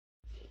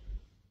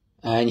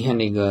你看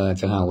那个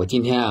泽汉，我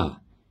今天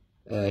啊，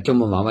这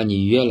么晚把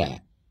你约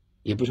来，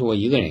也不是我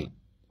一个人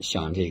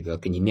想这个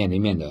跟你面对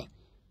面的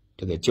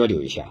这个交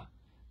流一下。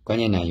关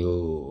键呢，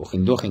有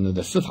很多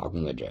的司法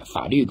工作者、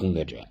法律工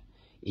作者，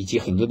以及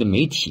很多的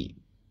媒体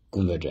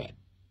工作者，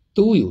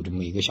都有这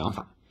么一个想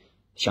法，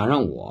想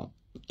让我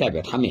代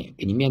表他们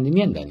跟你面对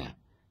面的呢，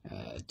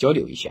交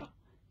流一下。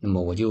那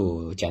么我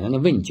就简单的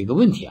问你几个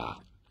问题啊。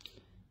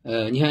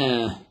你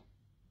看，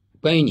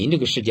关于您这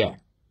个事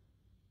件，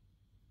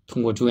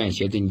通过驻院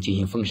协对你进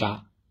行封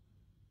杀、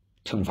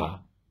惩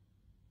罚，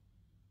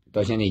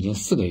到现在已经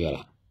4个月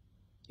了。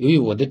由于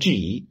我的质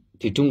疑，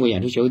对中国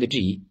演出协会的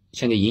质疑，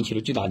现在引起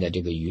了巨大的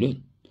这个舆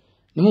论。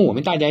那么我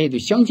们大家也都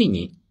相信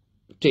你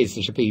这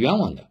次是被冤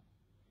枉的，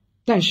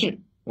但是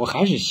我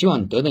还是希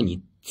望得到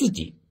你自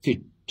己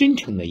最真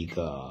诚的一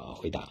个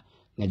回答，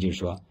那就是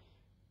说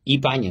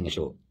，18年的时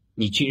候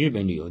你去日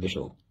本旅游的时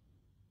候，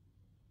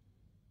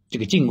这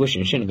个靖国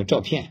神社那个照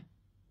片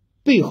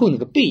背后那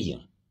个背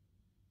景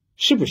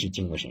是不是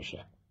靖国神社？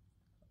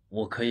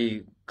我可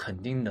以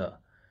肯定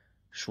的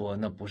说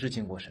那不是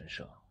靖国神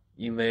社，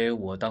因为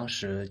我当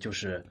时就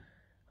是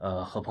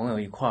和朋友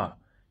一块儿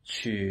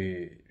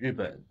去日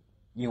本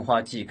樱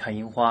花季看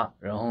樱花，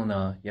然后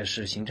呢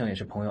行程也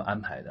是朋友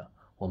安排的，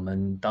我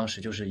们当时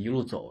就是一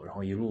路走，然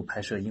后一路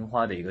拍摄樱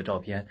花的一个照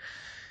片。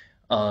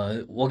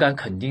我敢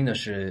肯定的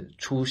是，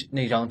出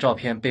那张照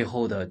片背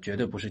后的绝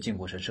对不是靖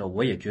国神社，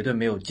我也绝对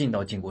没有进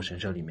到靖国神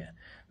社里面，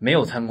没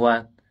有参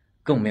观，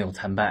更没有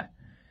参拜。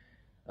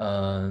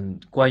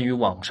关于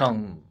网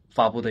上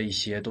发布的一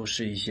些都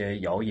是一些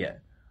谣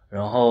言，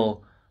然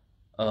后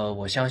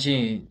我相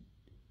信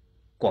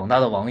广大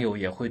的网友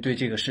也会对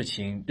这个事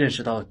情认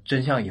识到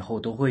真相以后，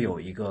都会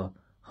有一个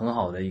很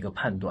好的一个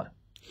判断。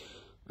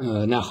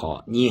那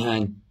好，你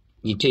看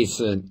你这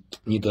次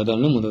你得到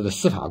那么多的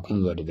司法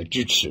工作者的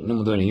支持，那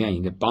么多人愿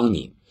意在帮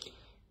你，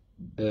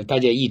大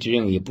家一直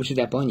认为不是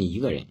在帮你一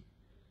个人，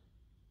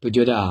都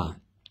觉得啊，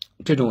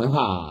这种文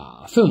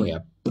化氛围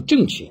啊不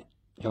正确，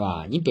是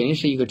吧？你本人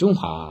是一个中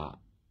华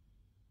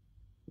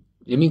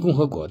人民共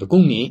和国的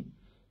公民，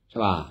是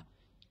吧？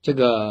这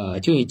个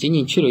就仅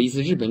仅去了一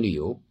次日本旅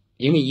游，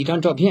因为一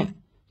张照片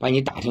把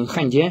你打成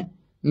汉奸、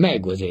卖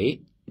国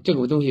贼，这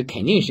个东西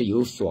肯定是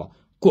有所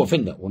过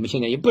分的。我们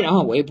现在也不然的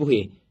话，我也不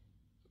会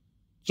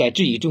在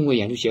质疑中国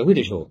演出协会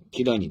的时候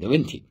提到你的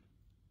问题。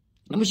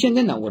那么现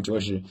在呢，我主要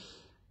是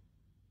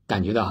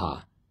感觉到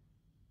哈，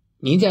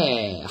您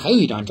在还有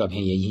一张照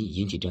片也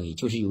引起争议，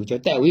就是有个叫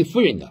戴维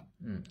夫人的。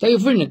戴维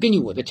夫人呢，根据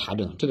我的查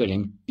证，这个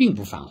人并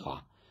不反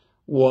华，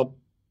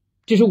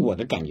这是我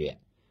的感觉。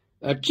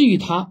至于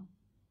他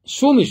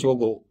说没说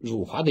过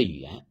辱华的语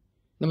言，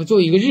那么作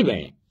为一个日本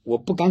人，我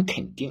不敢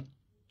肯定。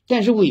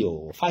但是我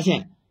有发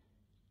现，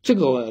这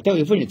个戴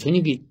维夫人曾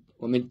经给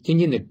我们尊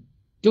敬的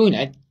周恩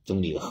来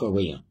总理合过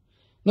影。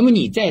那么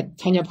你在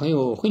参加朋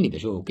友婚礼的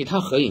时候给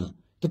他合影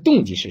的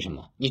动机是什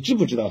么？你知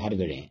不知道他这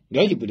个人？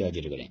了解不了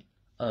解这个人？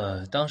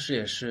当时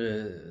也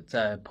是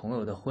在朋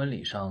友的婚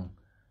礼上，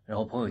然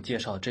后朋友介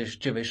绍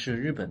这位是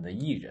日本的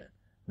艺人，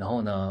然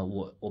后呢，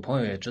我朋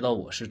友也知道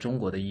我是中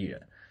国的艺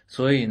人，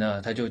所以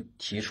呢，他就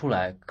提出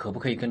来可不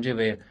可以跟这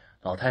位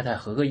老太太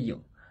合个影。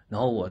然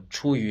后我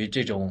出于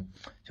这种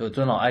就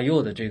尊老爱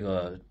幼的这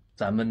个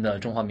咱们的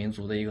中华民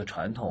族的一个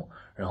传统，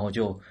然后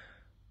就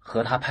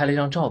和他拍了一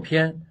张照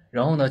片。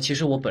然后呢，其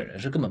实我本人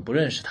是根本不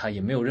认识他，也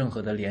没有任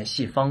何的联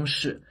系方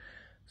式，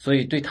所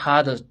以对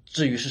他的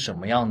至于是什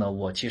么样呢，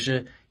我其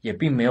实也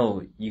并没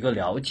有一个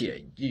了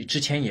解，之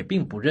前也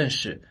并不认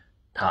识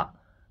他。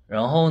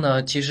然后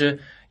呢，其实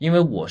因为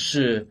我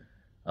是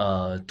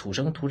土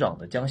生土长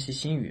的江西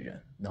新余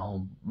人，然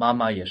后妈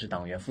妈也是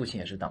党员，父亲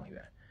也是党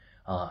员，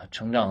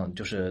成长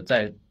就是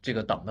在这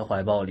个党的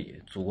怀抱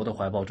里，祖国的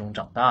怀抱中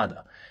长大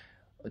的。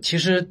其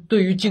实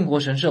对于靖国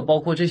神社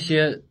包括这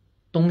些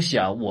东西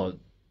啊，我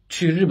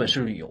去日本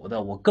是旅游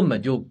的，我根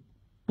本就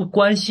不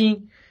关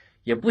心，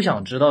也不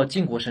想知道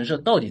靖国神社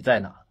到底在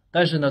哪。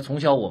但是呢，从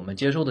小我们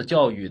接受的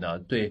教育呢，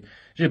对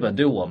日本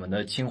对我们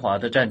的侵华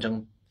的战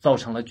争造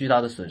成了巨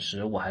大的损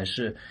失，我还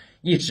是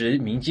一直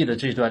铭记的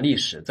这段历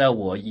史。在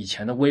我以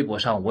前的微博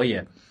上，我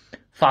也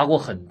发过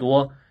很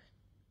多，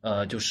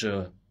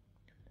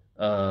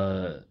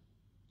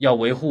要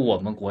维护我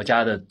们国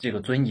家的这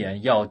个尊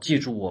严，要记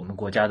住我们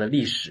国家的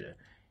历史，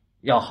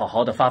要好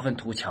好的发愤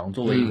图强，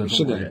作为一个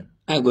中国人，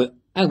爱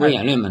国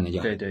言论嘛，那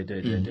叫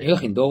对，有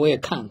很多我也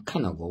看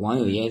到过，网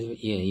友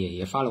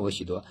也发了我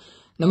许多。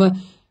那么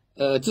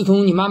自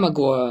从你妈妈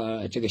给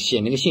我这个写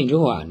那个信之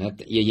后啊，那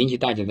也引起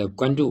大家的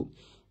关注。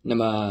那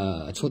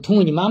么通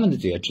过你妈妈的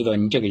嘴知道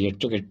你这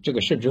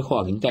个事之后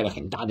啊，给你带来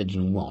很大的这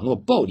种网络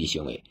暴力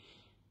行为。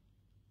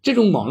这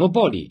种网络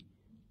暴力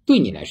对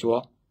你来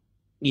说，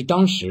你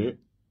当时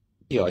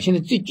表现的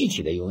最具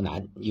体的有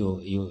哪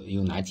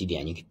几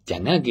点？你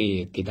简单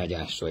给大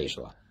家说一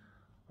说。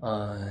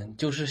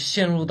就是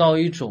陷入到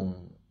一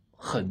种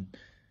很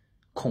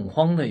恐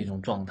慌的一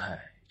种状态，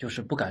就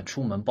是不敢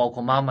出门，包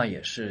括妈妈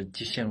也是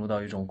陷入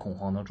到一种恐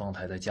慌的状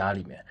态在家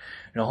里面。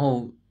然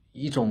后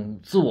一种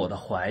自我的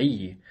怀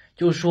疑，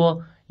就是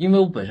说，因为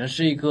我本身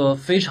是一个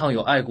非常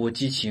有爱国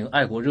激情、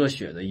爱国热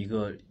血的一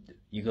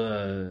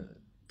个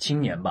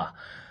青年吧，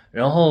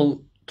然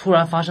后突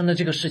然发生的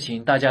这个事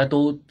情，大家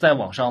都在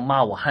网上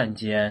骂我汉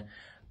奸，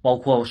包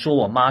括说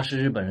我妈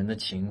是日本人的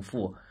情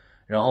妇，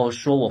然后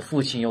说我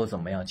父亲又怎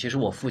么样？其实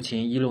我父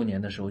亲16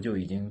年的时候就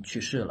已经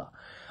去世了，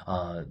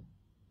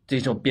这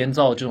种编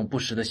造这种不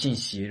实的信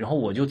息，然后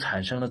我就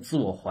产生了自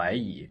我怀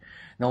疑，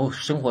然后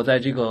生活在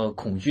这个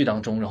恐惧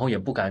当中，然后也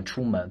不敢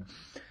出门。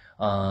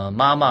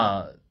妈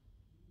妈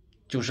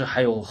就是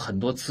还有很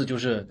多次，就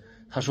是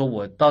她说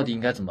我到底应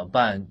该怎么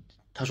办？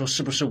她说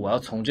是不是我要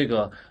从这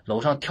个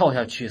楼上跳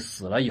下去，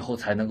死了以后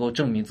才能够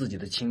证明自己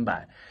的清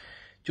白？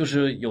就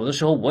是有的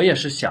时候我也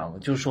是想，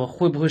就是说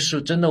会不会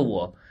是真的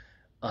我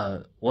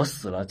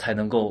死了才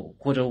能够，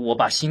或者我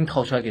把心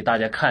掏出来给大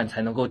家看，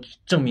才能够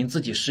证明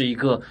自己是一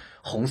个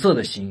红色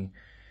的心，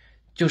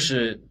就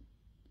是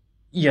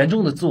严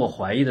重的自我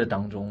怀疑的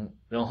当中。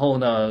然后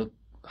呢，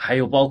还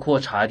有包括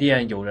茶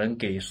店有人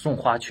给送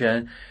花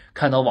圈，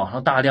看到网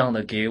上大量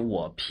的给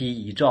我 P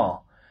遗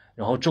照，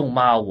然后咒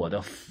骂我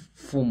的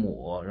父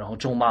母，然后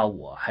咒骂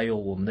我，还有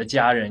我们的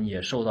家人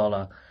也受到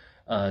了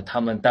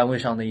他们单位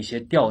上的一些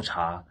调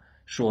查，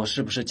说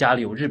是不是家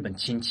里有日本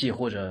亲戚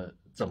或者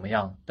怎么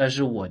样，但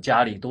是我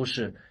家里都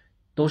是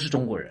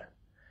中国人，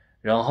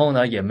然后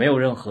呢也没有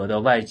任何的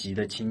外籍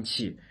的亲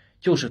戚，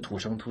就是土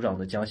生土长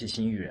的江西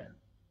新余人。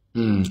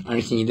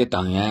而且你的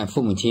党员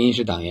父母亲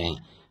是党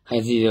员，还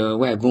有自己的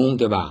外公，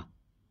对吧？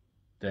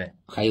对，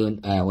还有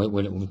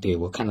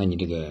我看到你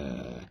这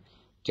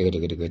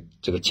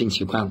个亲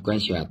戚关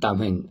系啊，大部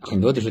分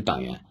很多都是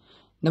党员。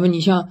那么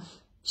你像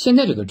现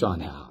在这个状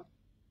态啊，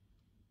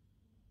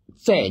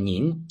在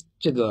您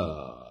这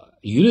个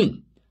舆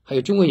论还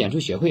有中国演出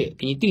协会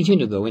给你定性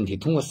这个问题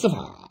通过司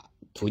法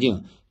途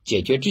径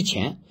解决之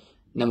前，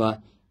那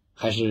么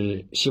还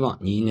是希望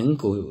你能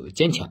够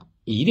坚强，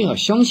一定要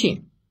相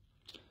信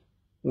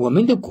我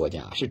们的国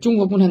家是中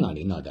国共产党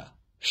领导的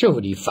社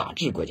会主义法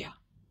治国家，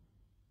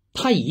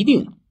他一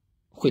定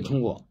会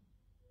通过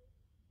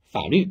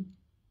法律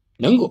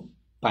能够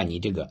把你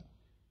这个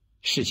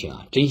事情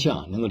啊真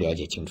相能够了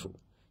解清楚，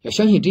要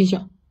相信真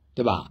相，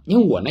对吧？因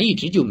为我呢一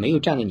直就没有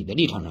站在你的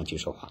立场上去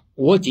说话，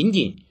我仅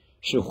仅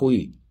是呼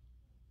吁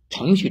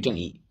程序正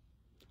义。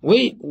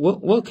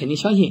我肯定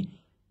相信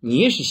你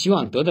也是希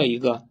望得到一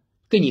个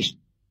跟你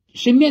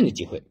身边的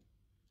机会。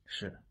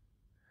是，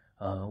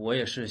我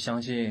也是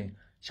相信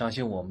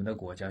我们的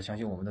国家，相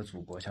信我们的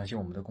祖国，相信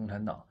我们的共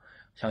产党，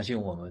相信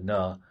我们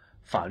的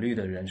法律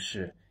的人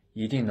士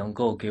一定能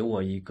够给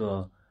我一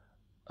个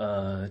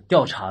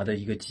调查的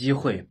一个机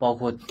会，包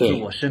括自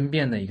我申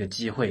辩的一个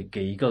机会，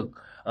给一个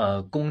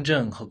公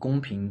正和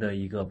公平的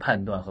一个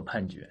判断和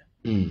判决。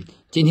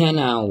今天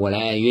呢我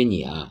来约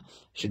你啊，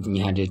是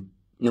你看这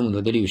那么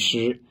多的律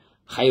师，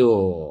还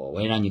有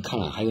我也让你看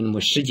了，还有那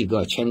么10几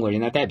个全国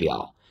人大代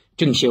表、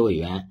政协委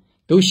员，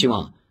都希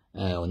望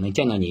我能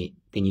见到你，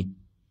跟你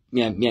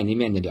面对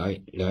面的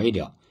聊一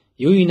聊。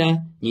由于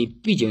呢你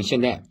毕竟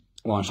现在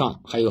网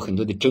上还有很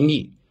多的争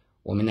议，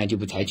我们呢就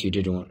不采取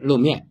这种露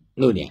脸，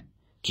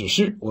只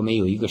是我们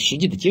有一个实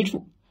际的接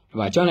触，是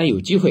吧？将来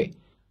有机会，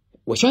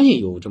我相信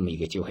有这么一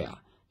个机会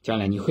啊，将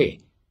来你会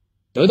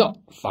得到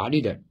法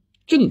律的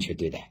正确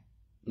对待，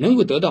能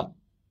够得到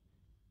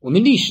我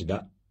们历史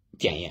的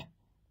检验，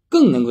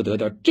更能够得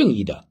到正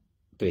义的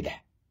对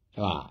待，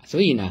是吧？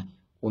所以呢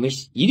我们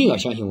一定要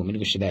相信我们这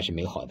个时代是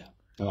美好的，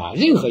对吧？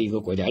任何一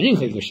个国家，任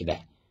何一个时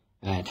代，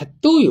它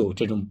都有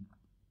这种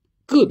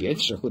个别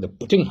时候的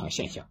不正常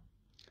现象。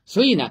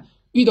所以呢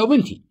遇到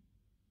问题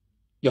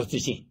要自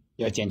信，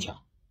要坚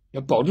强，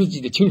要保住自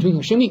己的青春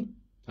和生命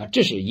啊，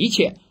这是一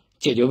切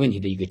解决问题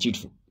的一个基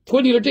础。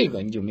脱离了这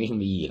个你就没什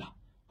么意义了，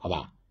好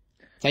吧？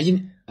咱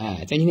今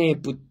天也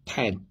不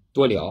太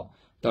多聊，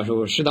到时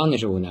候适当的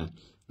时候呢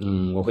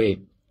我会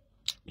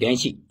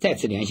再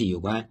次联系有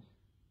关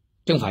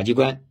政法机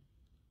关、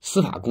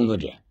司法工作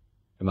者，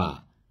是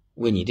吧？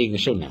为你这个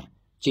事呢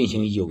进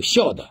行有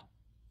效的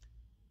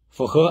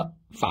符合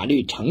法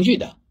律程序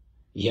的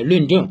一些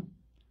论证、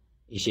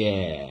一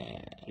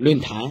些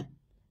论坛，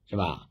是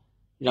吧？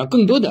让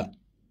更多的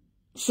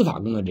司法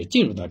工作者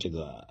进入到这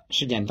个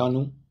事件当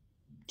中。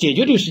解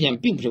决这个事件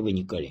并不是为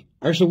你个人，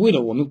而是为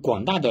了我们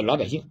广大的老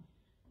百姓，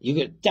一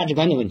个价值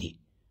观的问题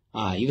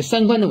啊，一个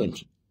三观的问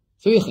题。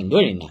所以很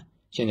多人呢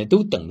现在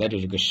都等待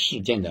着这个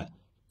事件的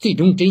最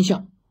终真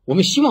相。我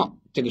们希望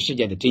这个事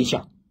件的真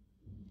相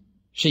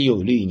是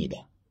有利于你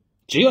的，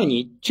只要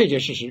你确确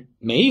实实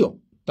没有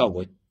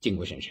经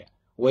过审视。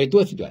我也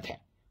多次表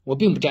态，我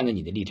并不站在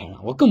你的立场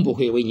上，我更不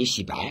会为你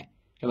洗白，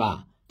是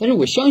吧？但是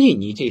我相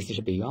信你这一次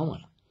是被冤枉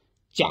了。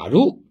假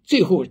如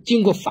最后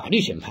经过法律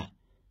审判，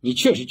你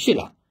确实去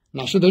了，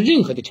那受到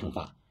任何的惩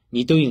罚，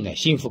你都应该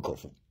心服口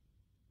服。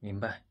明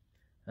白。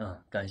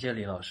感谢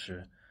李老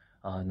师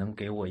能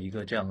给我一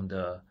个这样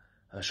的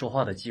说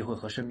话的机会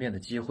和申辩的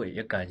机会，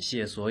也感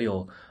谢所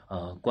有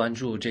关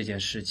注这件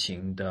事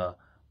情的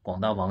广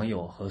大网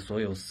友和所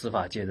有司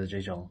法界的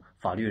这种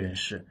法律人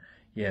士。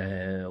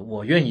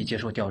我愿意接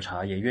受调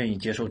查，也愿意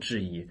接受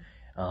质疑。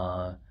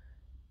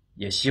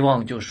也希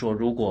望就是说，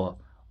如果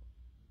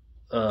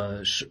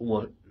是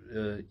我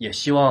也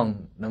希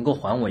望能够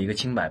还我一个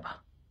清白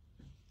吧。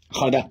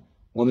好的，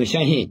我们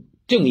相信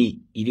正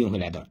义一定会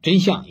来到，真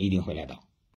相一定会来到。